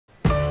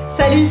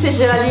Salut, c'est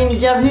Géraldine,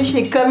 bienvenue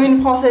chez Comme,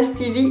 Française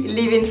TV,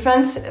 Live in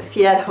France,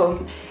 Feel at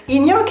Home.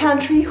 In your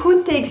country,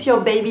 who takes your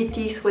baby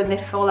teeth when they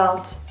fall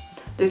out?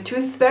 The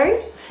tooth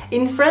fairy?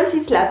 In France,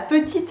 it's la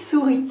petite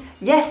souris.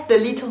 Yes, the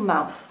little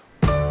mouse.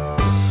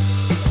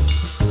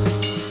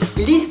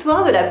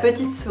 L'histoire de la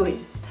petite souris.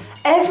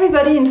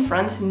 Everybody in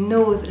France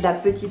knows La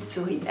Petite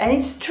Souris, and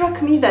it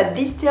struck me that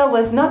this tale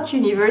was not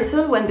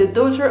universal when the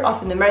daughter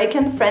of an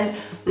American friend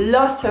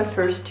lost her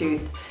first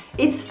tooth.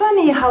 It's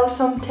funny how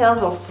some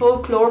tales of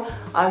folklore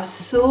are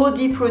so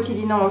deep-rooted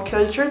in our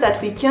culture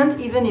that we can't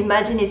even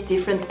imagine it's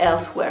different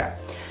elsewhere.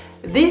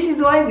 This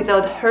is why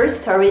without her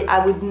story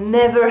I would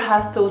never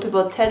have thought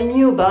about telling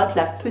you about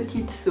La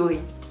Petite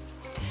Souris.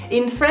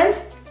 In France,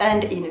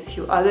 and in a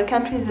few other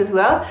countries as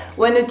well,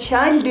 when a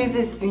child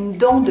loses une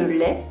dent de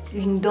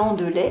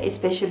lait,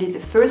 especially the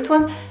first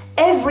one,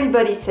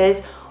 everybody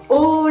says,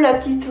 "Oh, la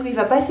petite souris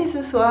va passer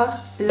ce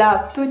soir."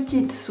 La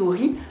petite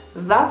souris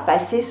va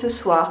passer ce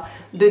soir.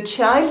 The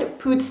child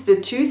puts the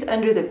tooth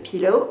under the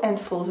pillow and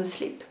falls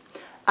asleep.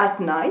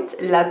 At night,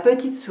 la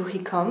petite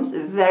souris comes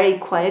very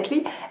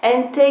quietly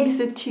and takes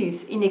the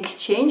tooth. In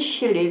exchange,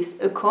 she leaves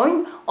a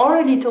coin or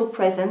a little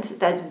present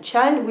that the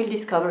child will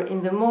discover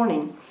in the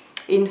morning.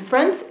 In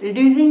France,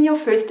 losing your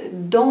first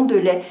dent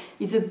de lait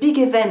is a big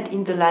event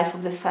in the life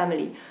of the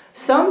family.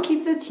 Some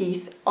keep the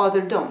teeth,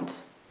 others don't.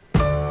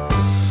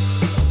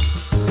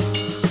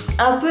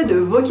 Un peu de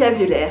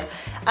vocabulaire.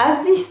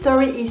 As this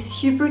story is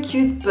super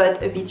cute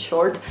but a bit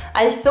short,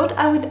 I thought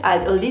I would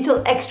add a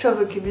little extra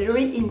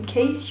vocabulary in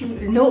case you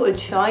know a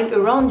child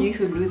around you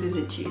who loses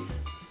a tooth.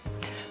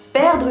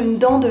 Perdre une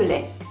dent de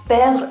lait.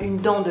 Perdre une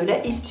dent de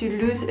lait is to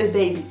lose a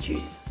baby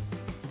tooth.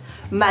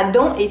 Ma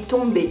dent est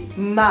tombée.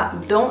 Ma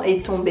dent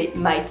est tombée.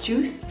 My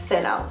tooth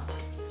fell out.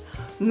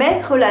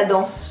 Mettre la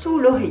dent sous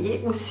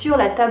l'oreiller ou sur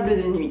la table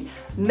de nuit.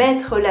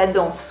 Mettre la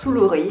dent sous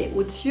l'oreiller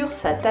ou sur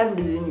sa table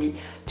de nuit.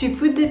 To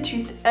put the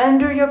tooth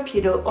under your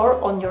pillow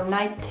or on your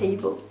night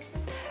table.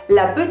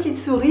 La petite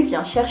souris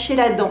vient chercher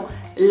la dent.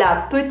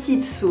 La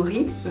petite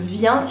souris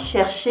vient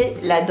chercher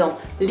la dent.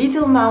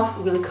 Little mouse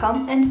will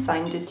come and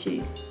find the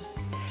tooth.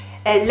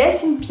 Elle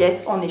laisse une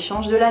pièce en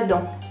échange de la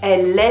dent.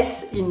 Elle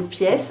laisse une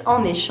pièce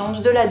en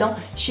échange de la dent.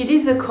 She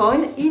leaves a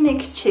coin in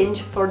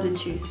exchange for the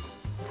tooth.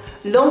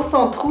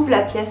 L'enfant trouve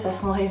la pièce à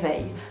son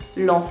réveil.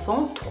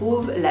 L'enfant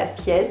trouve la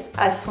pièce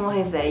à son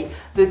réveil.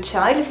 The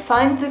child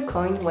finds the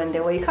coin when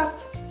they wake up.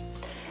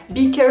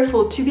 Be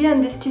careful, to be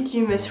understood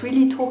you must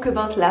really talk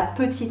about la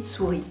petite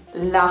souris.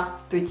 La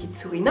petite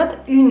souris, not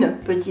une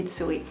petite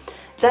souris.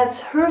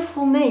 That's her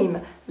full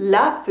name,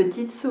 la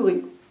petite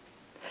souris.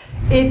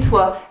 Et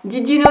toi,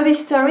 did you know this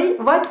story?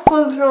 What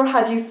folklore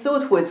have you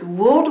thought was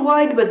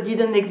worldwide but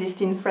didn't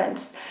exist in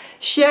France?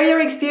 Share your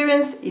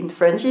experience in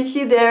French if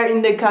you're there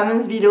in the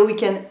comments below. We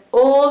can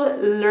all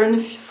learn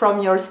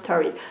from your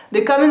story.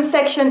 The comment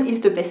section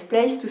is the best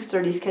place to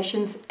start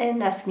discussions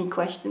and ask me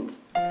questions.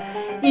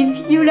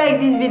 If you like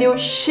this video,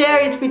 share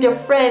it with your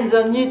friends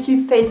on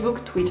YouTube,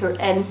 Facebook, Twitter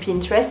and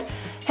Pinterest.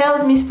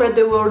 Help me spread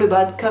the word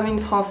about Comme,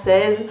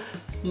 Française.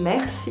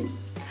 Merci.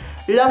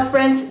 Love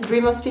France,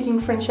 dream of speaking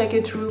French like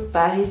a true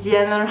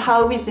Parisian. Learn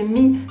how with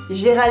me,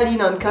 Géraldine,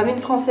 on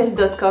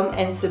commentfrancaise.com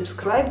and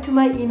subscribe to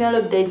my email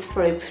updates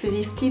for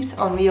exclusive tips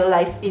on real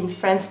life in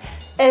France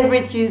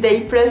every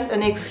Tuesday, plus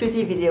an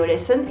exclusive video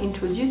lesson,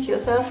 Introduce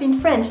Yourself in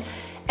French.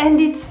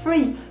 And it's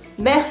free.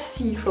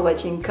 Merci for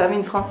watching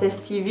Comme, Française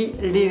TV,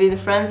 Live in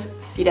France,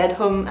 Feel at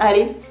Home.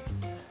 Allez,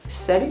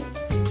 salut!